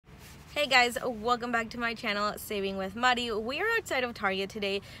Hey guys, welcome back to my channel, Saving with Muddy. We are outside of Target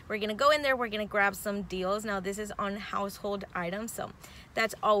today. We're gonna go in there, we're gonna grab some deals. Now this is on household items, so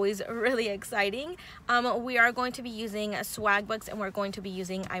that's always really exciting. We are going to be using Swagbucks and we're going to be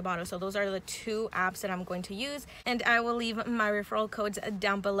using Ibotta. So those are the two apps that I'm going to use. And I will leave my referral codes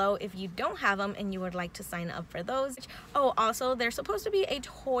down below if you don't have them and you would like to sign up for those. Oh, also there's supposed to be a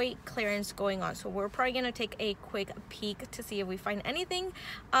toy clearance going on. So we're probably gonna take a quick peek to see if we find anything.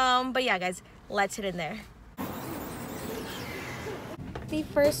 But yeah guys, let's hit in there. The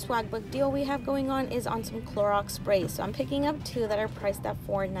first Swagbuck deal we have going on is on some Clorox sprays. So I'm picking up two that are priced at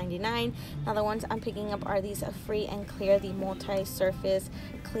 $4.99. Now the ones I'm picking up are these Free and Clear, the multi-surface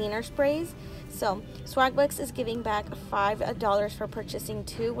cleaner sprays. So Swagbucks is giving back $5 for purchasing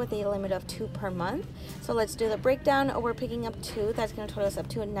two with a limit of 2 per month. So let's do the breakdown. We're picking up two. That's going to total us up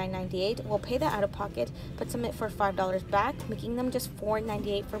to $9.98. We'll pay that out of pocket, but submit for $5 back, making them just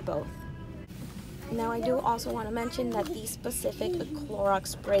 $4.98 for both. Now I do also want to mention that these specific Clorox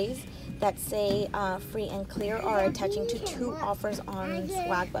sprays that say Free and Clear are attaching to two offers on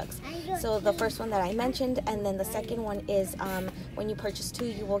Swagbucks. So the first one that I mentioned, and then the second one is when you purchase two,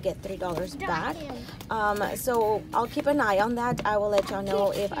 you will get $3 back. So I'll keep an eye on that. I will let y'all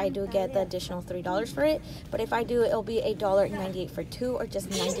know if I do get the additional $3 for it. But if I do, it'll be $1.98 for two, or just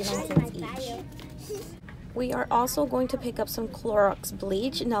 99 cents each. We are also going to pick up some Clorox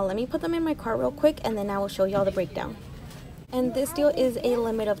bleach. Now let me put them in my cart real quick and then I will show y'all the breakdown. And this deal is a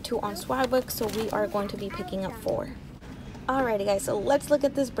limit of 2 on Swagbucks, so we are going to be picking up 4. Alrighty guys, so let's look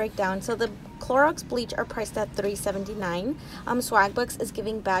at this breakdown. So the Clorox bleach are priced at $3.79. Swagbucks is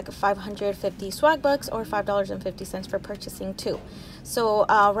giving back 550 Swagbucks, or $5.50 for purchasing two. So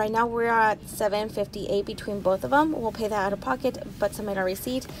right now we're at $7.58 between both of them. We'll pay that out of pocket, but submit our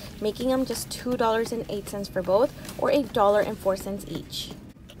receipt, making them just $2.08 for both, or $1.04 each.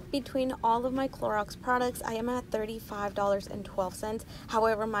 Between all of my Clorox products, I am at $35.12.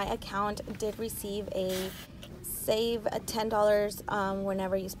 However, my account did receive a save $10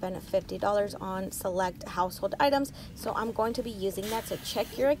 whenever you spend $50 on select household items. So I'm going to be using that. So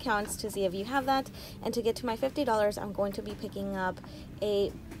check your accounts to see if you have that. And to get to my $50, I'm going to be picking up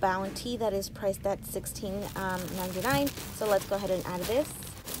a Bounty that is priced at $16.99. So let's go ahead and add this.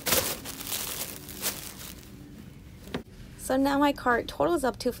 So now my cart totals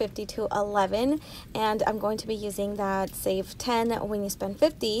up to $52.11, and I'm going to be using that save 10 when you spend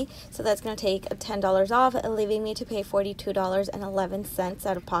 50. So that's going to take $10 off, leaving me to pay $42.11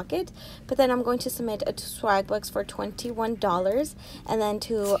 out of pocket. But then I'm going to submit to Swagbucks for $21, and then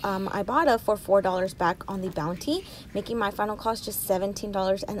to Ibotta for $4 back on the Bounty, making my final cost just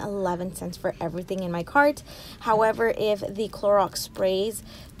 $17.11 for everything in my cart. However, if the Clorox sprays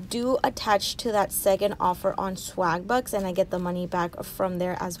do attach to that second offer on Swagbucks and I get the money back from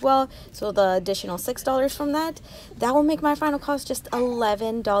there as well, so the additional $6 from that will make my final cost just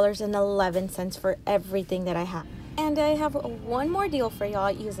 $11.11 for everything that I have. And I have one more deal for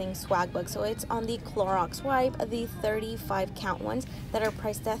y'all using Swagbucks. So it's on the Clorox wipe, the 35 count ones that are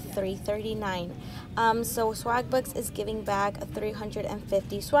priced at $3.39. So Swagbucks is giving back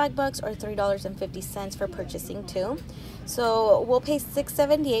 350 Swagbucks, or $3.50 for purchasing two. So we'll pay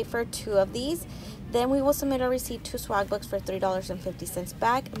 $6.78 for two of these. Then we will submit a receipt to Swagbucks for $3.50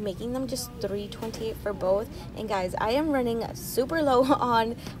 back, making them just $3.28 for both. And guys, I am running super low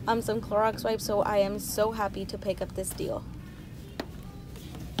on some Clorox wipes, so I am so happy to pick up this deal.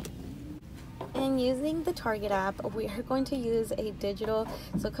 And using the Target app, we are going to use a digital.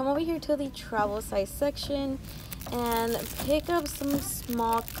 So come over here to the travel size section and pick up some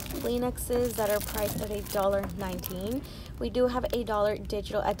small Kleenexes that are priced at $1.19. We do have $1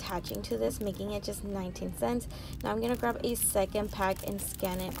 digital attaching to this, making it just 19 cents. Now I'm going to grab a second pack and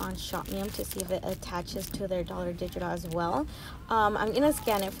scan it on ShopMeum to see if it attaches to their $1 digital as well. I'm going to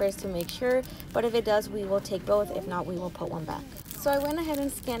scan it first to make sure, but if it does, we will take both. If not, we will put one back. So I went ahead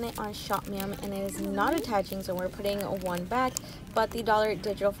and scanned it on ShopMeum, and it is not attaching, so we're putting one back, but the $1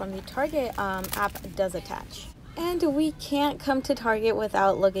 digital from the Target app does attach. And we can't come to Target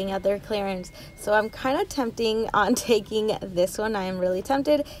without looking at their clearance. So I'm kind of tempting on taking this one. I am really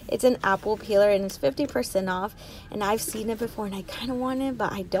tempted. It's an apple peeler and it's 50% off. And I've seen it before and I kind of want it,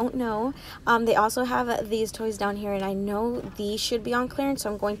 but I don't know. They also have these toys down here, and I know these should be on clearance.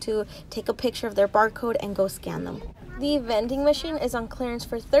 So I'm going to take a picture of their barcode and go scan them. The vending machine is on clearance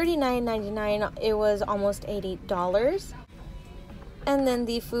for $39.99. It was almost $80. And then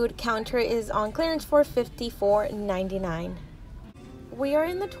the food counter is on clearance for $54.99. We are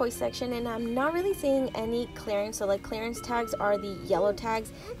in the toy section and I'm not really seeing any clearance. So like clearance tags are the yellow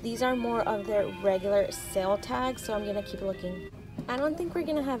tags. These are more of their regular sale tags, so I'm gonna keep looking. I don't think we're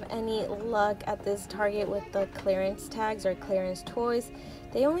gonna have any luck at this Target with the clearance tags or clearance toys.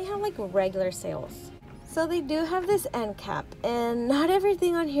 They only have like regular sales. So they do have this end cap, and not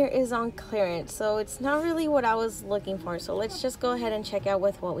everything on here is on clearance, so it's not really what I was looking for. So let's just go ahead and check out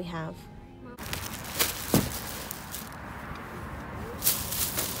with what we have.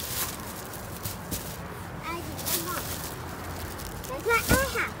 That's what I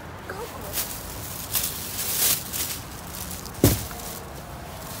have. Coco,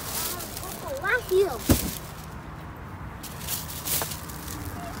 what's you?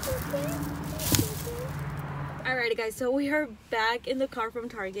 Alrighty guys, so we are back in the car from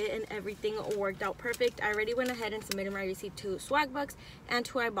Target and everything worked out perfect. I already went ahead and submitted my receipt to Swagbucks and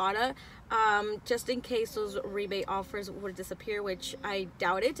to Ibotta, just in case those rebate offers would disappear, which I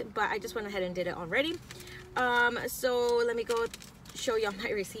doubt it, but I just went ahead and did it already. So let me go show y'all my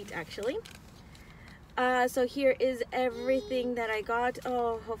receipt actually. So here is everything that I got.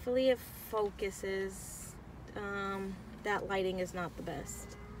 Oh, hopefully it focuses. That lighting is not the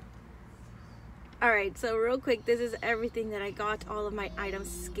best. Alright, so real quick, this is everything that I got. All of my items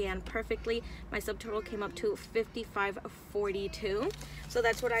scanned perfectly. My subtotal came up to $55.42. So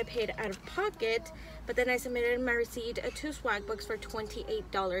that's what I paid out of pocket. But then I submitted my receipt to Swagbucks for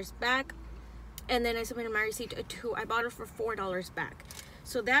 $28 back. And then I submitted my receipt to Ibotta for $4 back.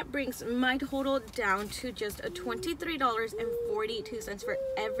 So that brings my total down to just $23.42 for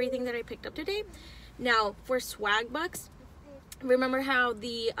everything that I picked up today. Now, for Swagbucks, remember how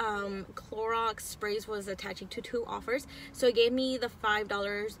the Clorox sprays was attaching to 2 offers, so it gave me the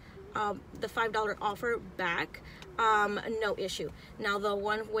 $5 offer back, no issue. Now the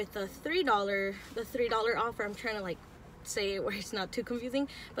one with the $3 offer, I'm trying to like say it where it's not too confusing,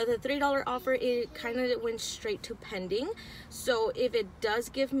 but the $3 offer, it kind of went straight to pending. So if it does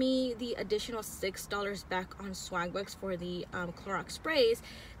give me the additional $6 back on Swagbucks for the Clorox sprays,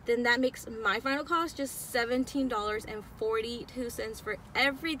 then that makes my final cost just $17.42 for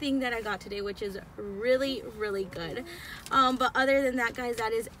everything that I got today, which is really, really good. But other than that, guys,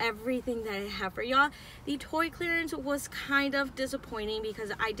 that is everything that I have for y'all. The toy clearance was kind of disappointing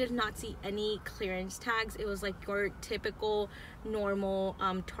because I did not see any clearance tags. It was like your typical normal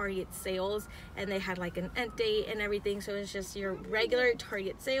Target sales, and they had like an end date and everything, so it's just your regular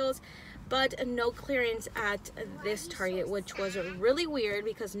Target sales, but no clearance at this Target, which was really weird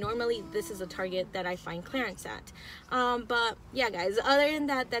because normally this is a Target that I find clearance at. But yeah, guys, other than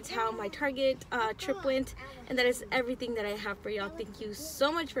that, that's how my Target trip went, and that is everything that I have for y'all. Thank you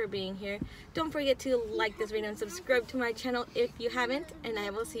so much for being here. Don't forget to like this video and subscribe to my channel if you haven't, and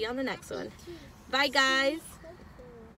I will see you on the next one. Bye, guys.